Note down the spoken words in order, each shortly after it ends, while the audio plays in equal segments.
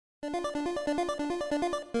Welcome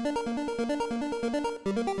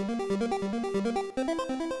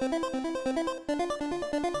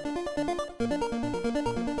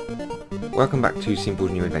back to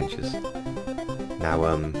Simple's New Adventures.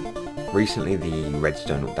 Now, recently the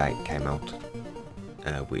Redstone update came out,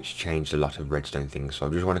 which changed a lot of Redstone things, so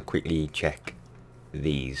I just want to quickly check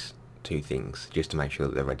these two things, just to make sure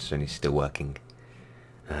that the Redstone is still working.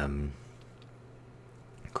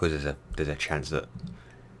 Because there's a chance that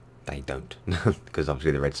they don't, because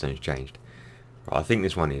obviously the Redstone's changed. Right, I think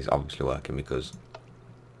this one is obviously working because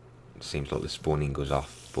it seems like the spawning goes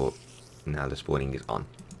off, but now the spawning is on.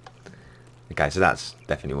 Okay, so that's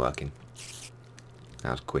definitely working.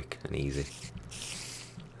 That was quick and easy.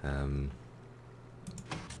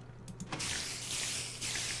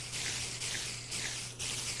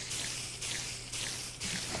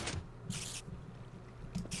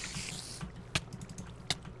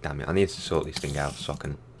 Damn it, I need to sort this thing out so I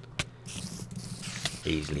can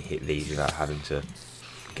easily hit these without having to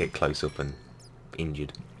get close up and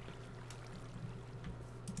injured.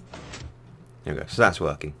 There we go, so that's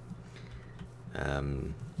working.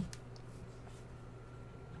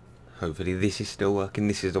 Hopefully this is still working.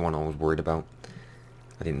 This is the one I was worried about.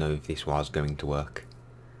 I didn't know if this was going to work.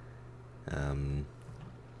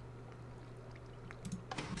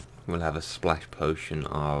 We'll have a splash potion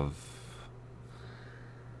of...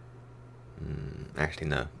 actually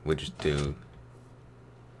no, we'll just do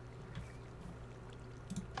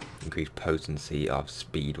increased potency of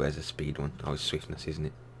speed. Where's the speed one? Oh, it's swiftness, isn't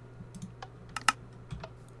it?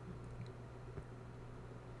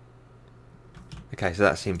 Okay, so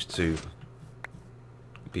that seems to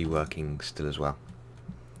be working still as well.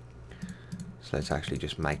 So let's actually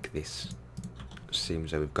just make this seem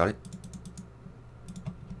as though we've got it.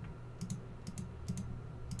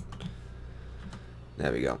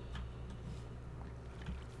 There we go.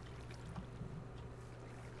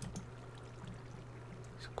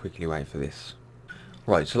 So quickly wait for this.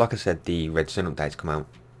 Right, so like I said, the Redstone update's come out.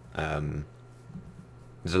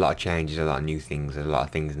 There's a lot of changes, a lot of new things, there's a lot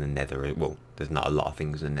of things in the Nether. Well, there's not a lot of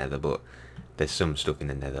things in the Nether, but there's some stuff in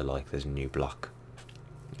the Nether, like there's a new block,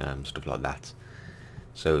 stuff like that.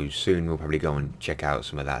 So soon we'll probably go and check out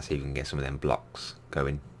some of that, so you can get some of them blocks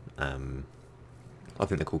going. I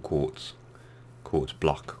think they're called Quartz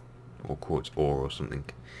block, or Quartz ore or something,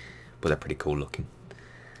 but they're pretty cool looking.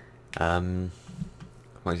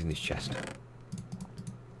 What is in this chest?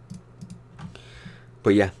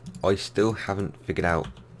 But yeah, I still haven't figured out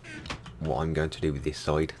what I'm going to do with this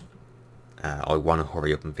side. I want to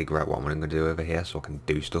hurry up and figure out what I'm going to do over here so I can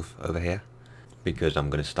do stuff over here, because I'm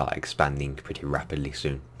going to start expanding pretty rapidly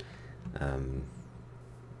soon. And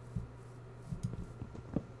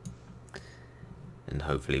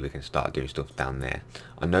hopefully we can start doing stuff down there.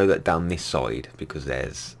 I know that down this side, because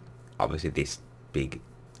there's obviously this big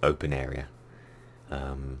open area,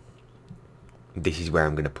 this is where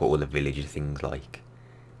I'm going to put all the villager things, like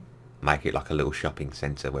make it like a little shopping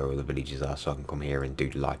centre where all the villagers are, so I can come here and do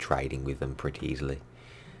like trading with them pretty easily.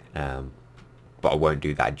 But I won't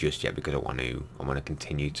do that just yet, because I want to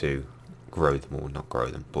continue to grow them, or not grow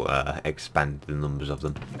them, but expand the numbers of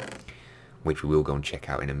them, which we will go and check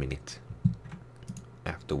out in a minute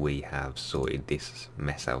after we have sorted this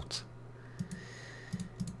mess out.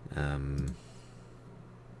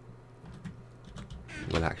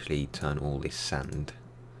 We'll actually turn all this sand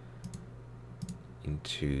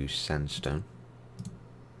into sandstone.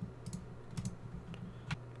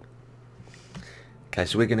 Okay,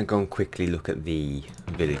 so we're going to go and quickly look at the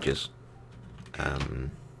villagers.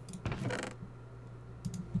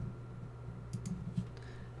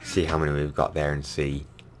 See how many we've got there and see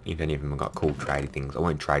if any of them have got cool trading things. I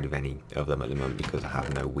won't trade with any of them at the moment because I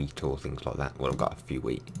have no wheat or things like that. Well, I've got a few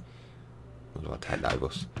wheat. I'll take that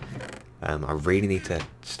with us. I really need to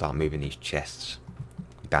start moving these chests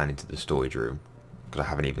down into the storage room, because I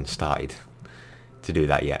haven't even started to do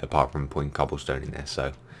that yet, apart from putting cobblestone in there.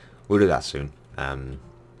 So we'll do that soon.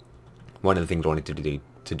 One of the things I wanted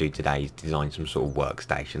to do today is design some sort of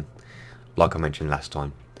workstation, like I mentioned last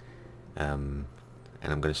time. And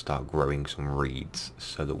I'm going to start growing some reeds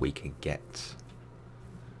so that we can get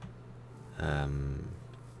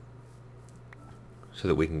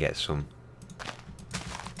some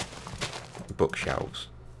bookshelves.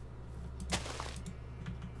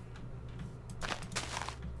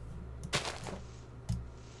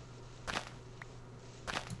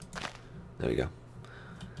 There we go.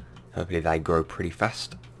 Hopefully they grow pretty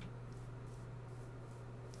fast.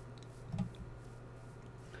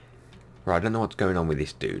 Right, I don't know what's going on with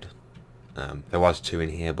this dude. There was two in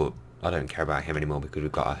here, but I don't care about him anymore because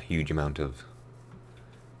we've got a huge amount of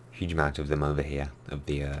huge amount of them over here, of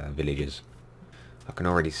the villagers. I can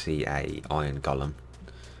already see a iron golem,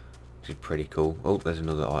 which is pretty cool. Oh, there's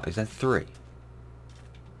another. Is there 3?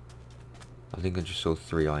 I think I just saw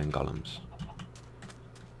 3 iron golems.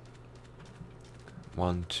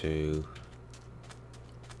 1, 2.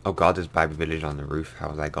 Oh god, there's baby village on the roof. How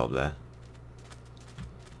have they got up there?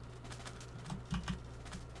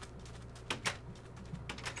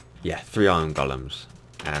 Yeah, 3 iron golems,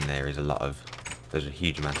 and there's a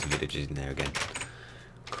huge amount of villagers in there again.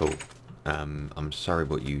 Cool. I'm sorry,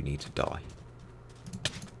 but you need to die.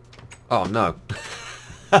 Oh no!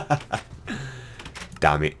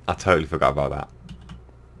 Damn it! I totally forgot about that.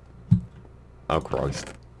 Oh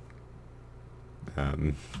Christ!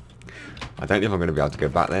 I don't know if I'm going to be able to go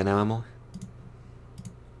back there now, am I?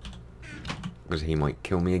 Because he might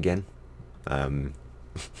kill me again. I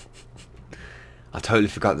totally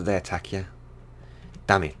forgot that they attack you.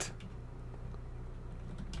 Damn it.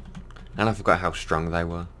 And I forgot how strong they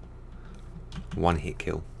were. 1 hit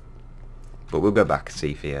kill. But we'll go back and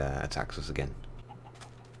see if he attacks us again.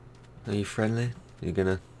 Are you friendly? You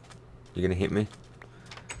gonna hit me?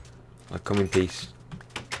 I come in peace.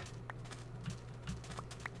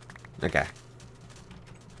 Okay.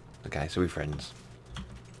 Okay, so we're friends.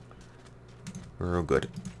 We're all good.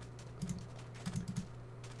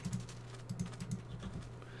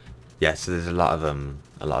 Yeah, so there's a lot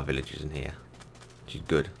of villagers in here, which is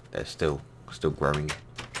good. They're still growing.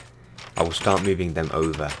 I will start moving them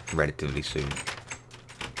over relatively soon.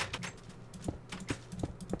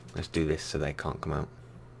 Let's do this so they can't come out.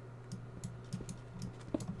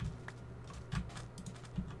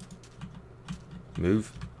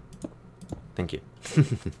 Move. Thank you.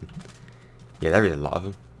 Yeah, there is a lot of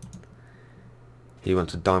them. He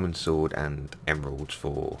wants a diamond sword and emeralds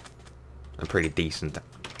for a pretty decent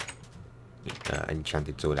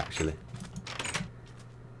enchanted sword, actually.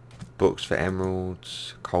 Books for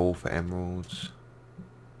emeralds, coal for emeralds,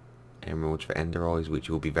 emeralds for ender eyes, which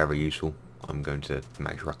will be very useful. I'm going to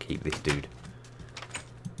make sure I keep this dude.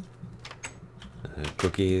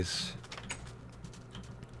 Cookies,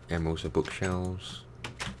 emeralds for bookshelves.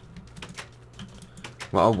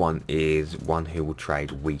 What I want is one who will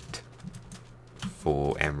trade wheat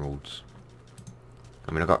for emeralds.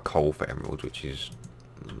 I mean, I got coal for emeralds, which is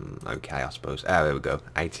okay, I suppose. Oh, there we go.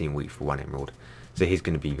 18 wheat for 1 emerald. So he's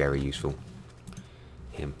going to be very useful.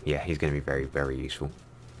 Yeah, he's going to be very, very useful.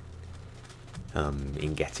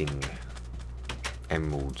 In getting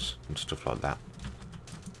emeralds and stuff like that.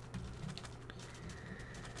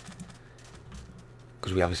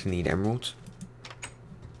 Because we obviously need emeralds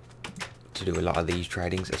to do a lot of these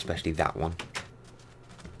tradings, especially that one.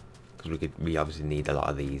 Because we obviously need a lot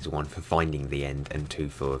of these. 1 for finding the end, and 2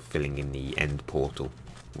 for filling in the end portal,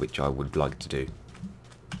 which I would like to do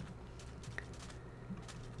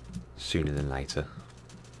sooner than later.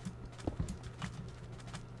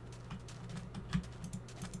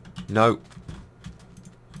 No,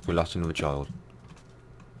 we lost another child.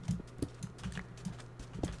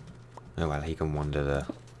 Oh well, he can wander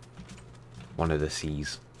the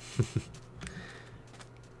seas.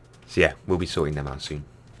 So yeah, we'll be sorting them out soon.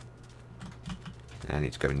 And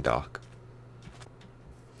it's going dark.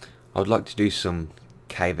 I would like to do some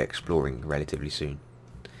cave exploring relatively soon,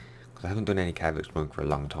 because I haven't done any cave exploring for a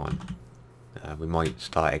long time. We might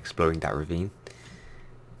start exploring that ravine.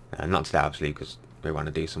 Not today, obviously, because we want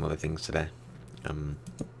to do some other things today.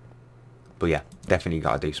 But yeah, definitely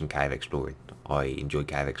got to do some cave exploring. I enjoy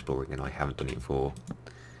cave exploring, and I haven't done it for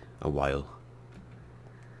a while.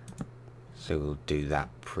 So we'll do that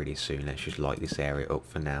pretty soon. Let's just light this area up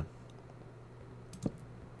for now.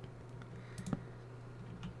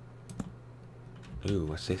 Ooh,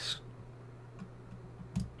 what's this?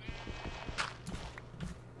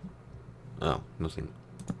 Oh, nothing.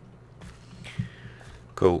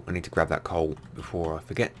 Cool, I need to grab that coal before I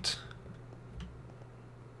forget.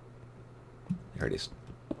 There it is.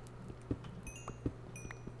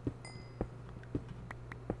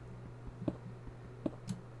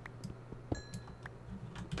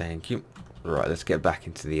 Thank you. Right, let's get back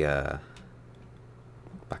into the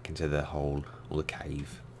hole or the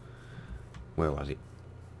cave. Where was it?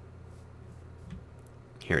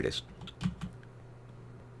 Here it is.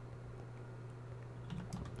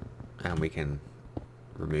 And we can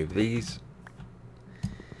remove these,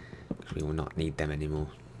 because we will not need them anymore.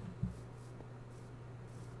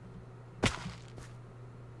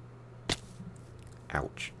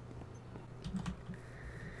 Ouch.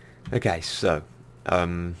 Okay, so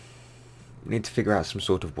we need to figure out some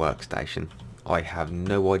sort of workstation. I have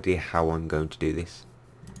no idea how I'm going to do this.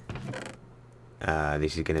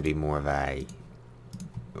 This is going to be more of a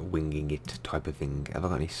winging it type of thing. Have I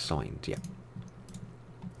got any signs? Yeah.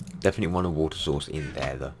 Definitely want a water source in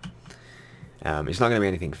there though. It's not going to be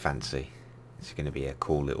anything fancy. It's going to be a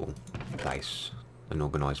cool little place, an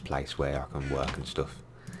organised place where I can work and stuff.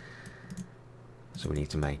 So we need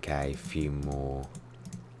to make a few more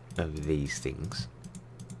of these things.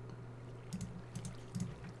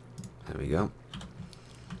 There we go.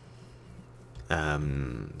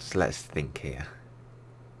 So let's think here.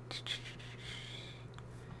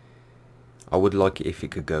 I would like it if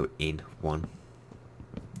it could go in one.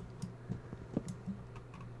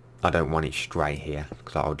 I don't want it straight here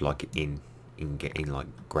because I would like it in like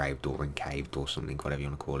graved or encaved or something, whatever you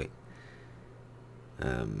want to call it.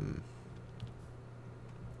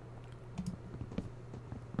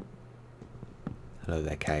 Hello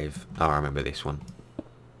there, cave. Oh, I remember this one.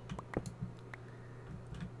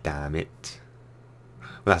 Damn it.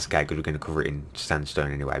 Well, that's okay because we're going to cover it in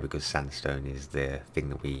sandstone anyway, because sandstone is the thing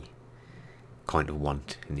that we kind of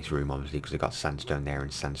want in this room, obviously, because we've got sandstone there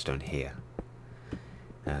and sandstone here.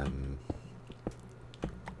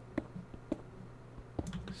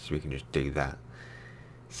 So we can just do that.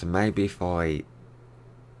 So maybe if I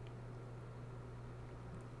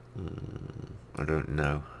don't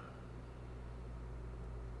know.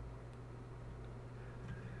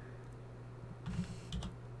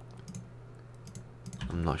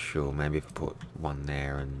 I'm not sure. Maybe if I put one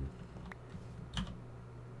there and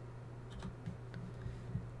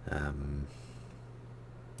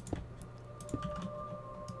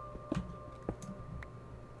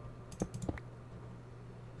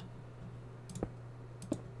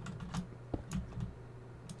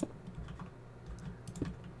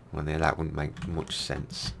one there, that wouldn't make much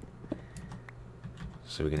sense.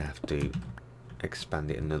 So we're going to have to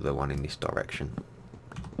expand it another one in this direction.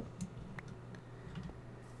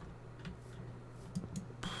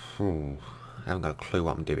 I haven't got a clue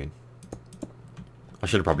what I'm doing. I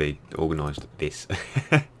should have probably organised this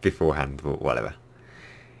beforehand, but whatever.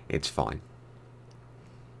 It's fine.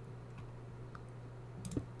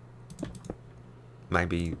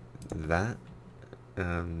 Maybe that.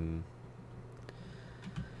 And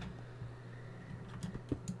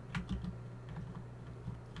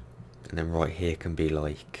then right here can be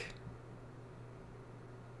like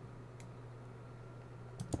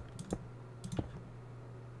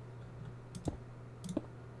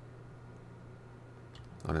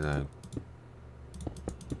I don't know,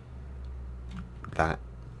 that.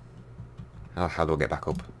 How do I get back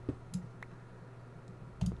up?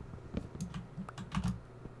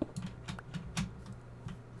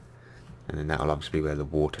 And then that'll obviously be where the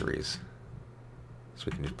water is. So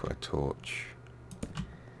we can just put a torch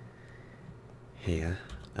here.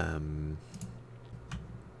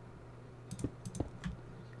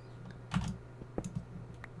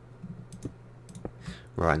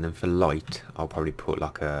 Right, and then for light, I'll probably put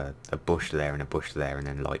like a bush there and a bush there, and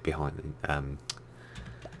then light behind,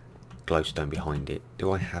 glowstone behind it.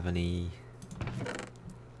 Do I have any?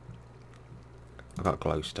 I've got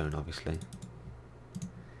glowstone, obviously.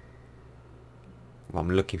 What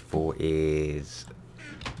I'm looking for is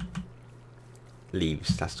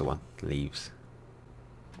leaves. That's the one. Leaves.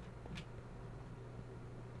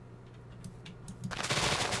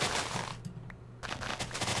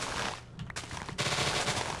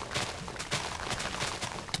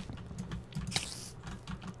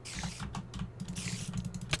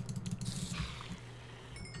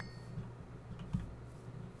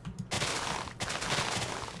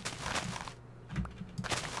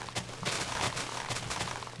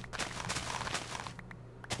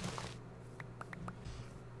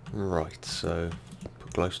 Right, so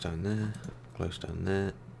put glowstone there, glowstone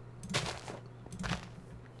there.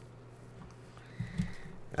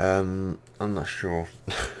 I'm not sure.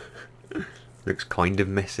 Looks kind of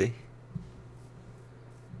messy.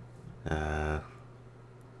 Let's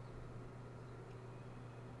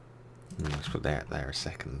put that there a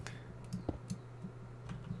second.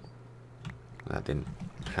 That didn't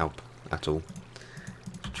help at all.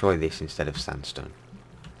 Try this instead of sandstone.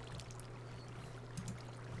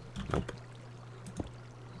 Nope.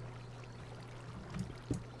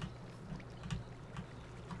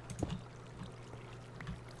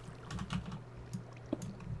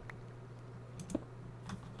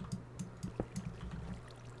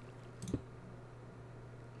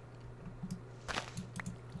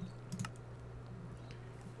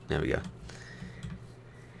 There we go.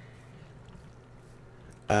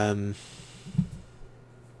 I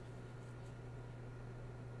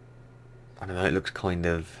don't know, it looks kind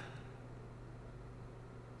of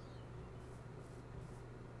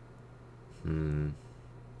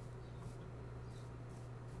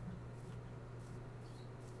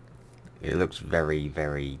It looks very,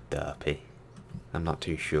 very derpy. I'm not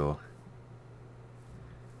too sure.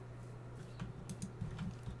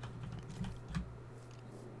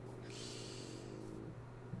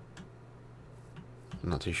 I'm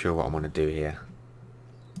not too sure what I want to do here.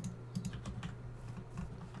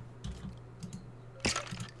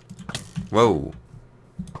 Whoa!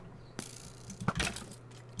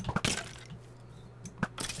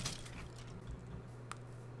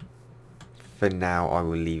 For now, I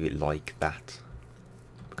will leave it like that,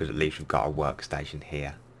 because at least we've got a workstation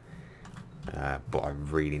here. But I'm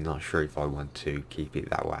really not sure if I want to keep it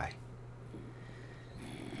that way.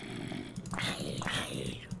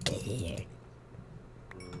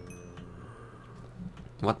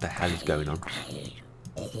 What the hell is going on?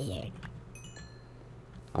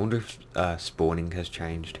 I wonder if spawning has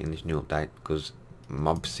changed in this new update, because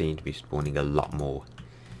mobs seem to be spawning a lot more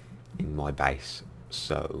in my base,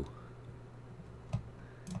 so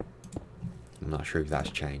I'm not sure if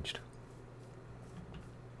that's changed.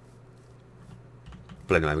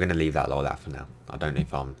 But anyway, we're going to leave that like that for now. I don't know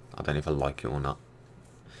if I like it or not.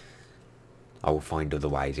 I will find other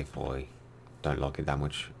ways if I don't like it that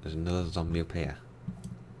much. There's another zombie up here.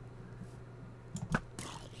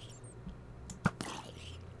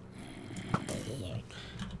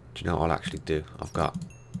 Do you know what I'll actually do? I've got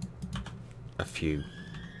a few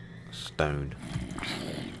stone.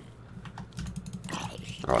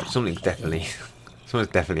 Alright, something's definitely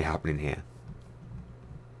happening here.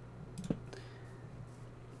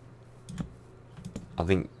 I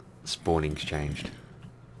think spawning's changed.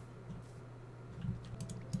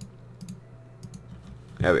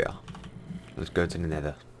 There we are. Let's go to the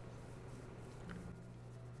Nether.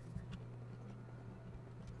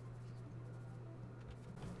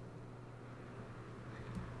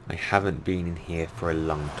 I haven't been in here for a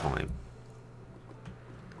long time,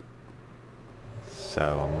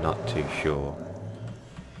 so I'm not too sure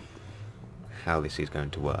how this is going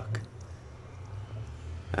to work.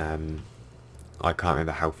 I can't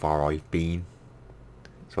remember how far I've been,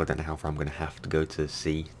 so I don't know how far I'm going to have to go to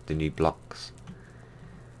see the new blocks.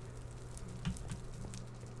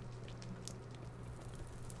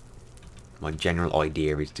 My general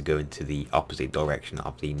idea is to go into the opposite direction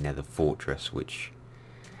of the Nether fortress, which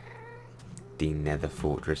the Nether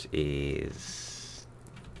fortress is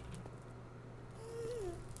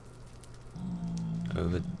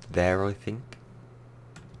over there, I think.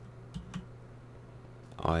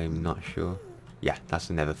 I'm not sure. Yeah, that's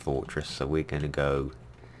the Nether fortress, so we're going to go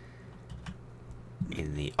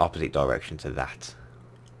in the opposite direction to that.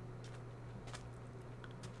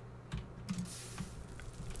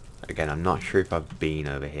 Again, I'm not sure if I've been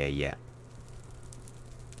over here yet.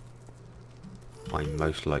 I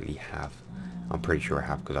most likely have. I'm pretty sure I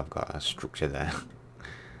have because I've got a structure there.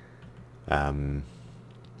 Let's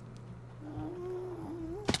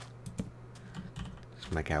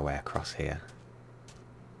make our way across here.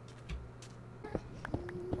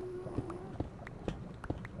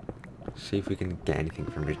 See if we can get anything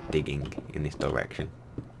from just digging in this direction.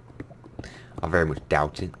 I very much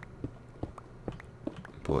doubt it,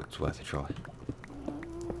 but it's worth a try.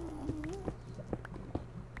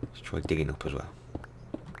 Let's try digging up as well.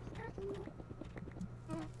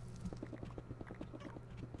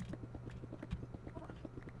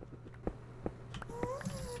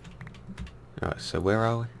 Alright, so where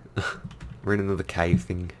are we? We're in another cave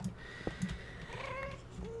thing.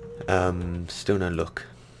 Still no luck.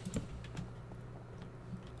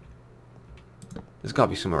 There's got to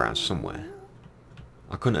be some around somewhere.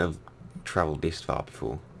 I couldn't have travelled this far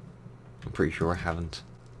before. I'm pretty sure I haven't.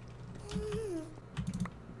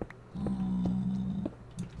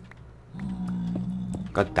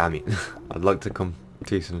 God damn it. I'd like to come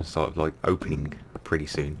to some sort of like opening pretty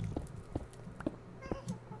soon.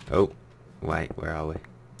 Oh, wait, where are we?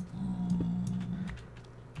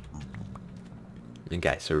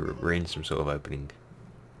 Okay, so we're in some sort of opening.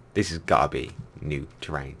 This has got to be new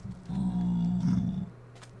terrain.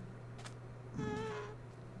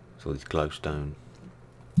 So this glowstone,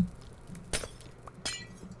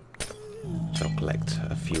 which I'll collect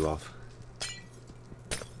a few of.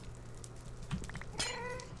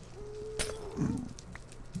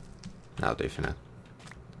 That'll do for now.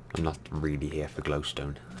 I'm not really here for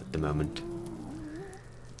glowstone at the moment.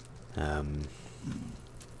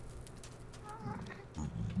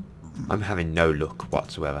 I'm having no luck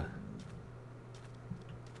whatsoever.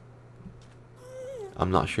 I'm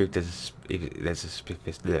not sure if there's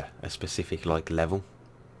a specific like level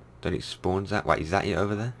that it spawns at. Wait, is that it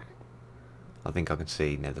over there? I think I can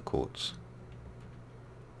see nether quartz.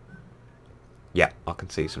 Yeah, I can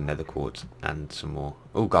see some nether quartz and some more.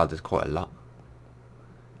 Oh god, there's quite a lot.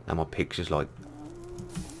 And my picture's like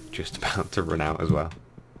just about to run out as well.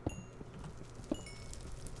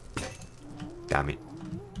 Damn it.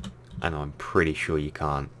 And I'm pretty sure you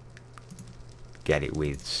can't get it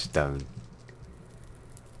with stone.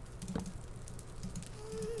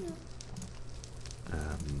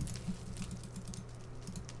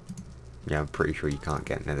 Yeah, I'm pretty sure you can't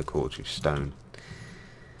get nether quartz with stone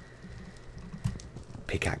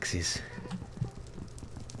pickaxes.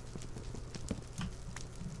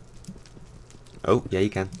 Oh, yeah, you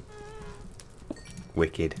can.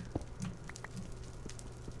 Wicked.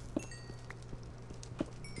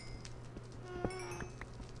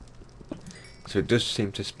 So it does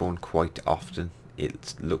seem to spawn quite often,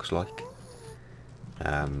 it looks like.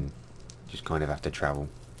 Just kind of have to travel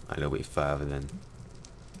a little bit further than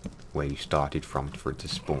where you started from for it to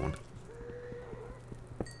spawn.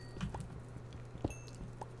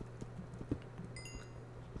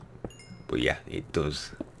 But yeah, it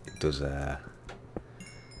does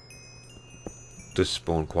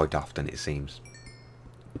spawn quite often, it seems.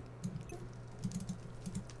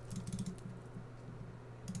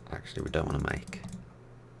 Actually, we don't want to make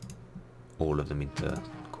all of them into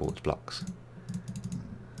quartz blocks.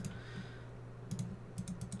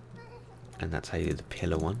 And that's how you do the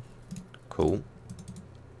pillar one. Cool.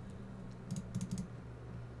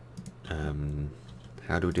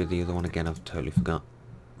 How do we do the other one again? I've totally forgot.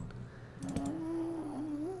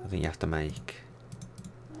 I think you have to make...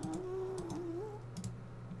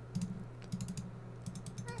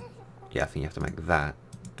 Yeah, I think you have to make that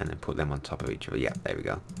and then put them on top of each other. Yeah, there we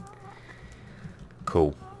go.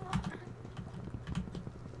 Cool.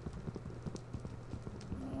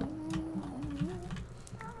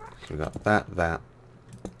 So we got that,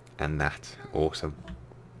 and that. Awesome.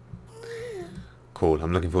 Cool.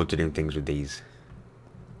 I'm looking forward to doing things with these.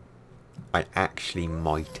 I actually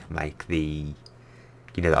might make the,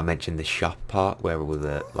 you know, I mentioned the shop part where all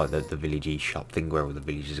the the villagey shop thing where all the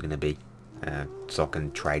villages are going to be, so I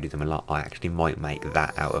can trade with them a lot. I actually might make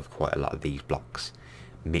that out of quite a lot of these blocks,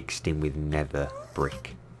 mixed in with nether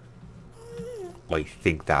brick. I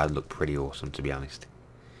think that would look pretty awesome, to be honest.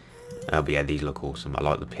 But yeah, these look awesome. I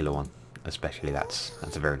like the pillar one, especially. That's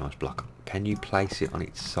a very nice block. Can you place it on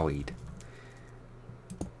its side?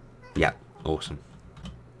 Yeah, awesome.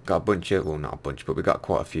 Got a bunch of, well, not a bunch, but we got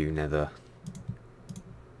quite a few nether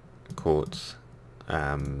quartz.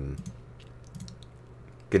 Gonna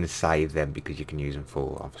save them because you can use them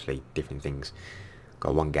for obviously different things.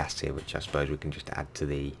 Got one gas here, which I suppose we can just add to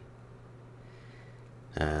the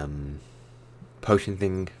potion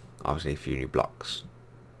thing. Obviously a few new blocks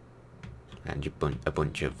and a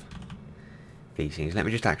bunch of these things. Let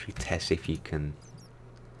me just actually test if you can.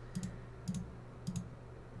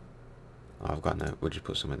 Oh, I've got no. We'll just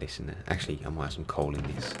put some of this in there. Actually, I might have some coal in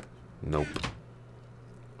this. Nope.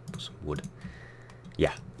 Put some wood.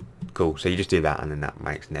 Yeah. Cool. So you just do that, and then that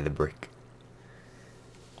makes nether brick,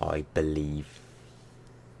 I believe.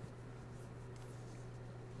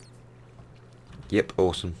 Yep.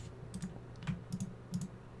 Awesome.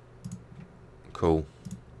 Cool.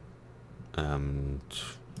 Don't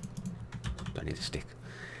need a stick.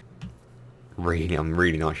 Really, I'm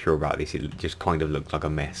really not sure about this. It just kind of looks like a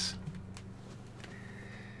mess.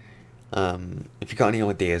 If you got any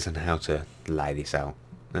ideas on how to lay this out,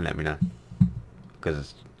 then let me know,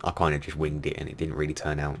 because I kind of just winged it and it didn't really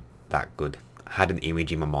turn out that good. I had an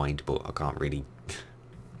image in my mind, but I can't really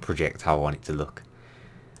project how I want it to look.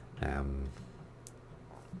 So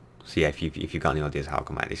yeah, if you've got any ideas how I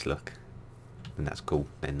can make this look, then that's cool.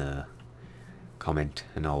 Then comment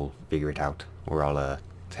and I'll figure it out, or I'll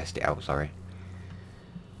test it out, sorry.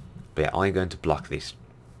 But yeah, I'm going to block this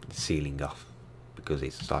ceiling off because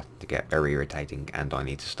it's starting to get very irritating, and I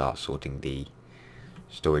need to start sorting the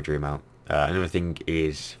storage room out. Another thing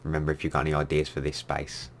is, remember, if you've got any ideas for this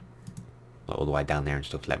space, like all the way down there and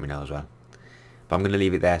stuff, let me know as well. But I'm going to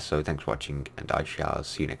leave it there, so thanks for watching, and I shall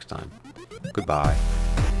see you next time. Goodbye.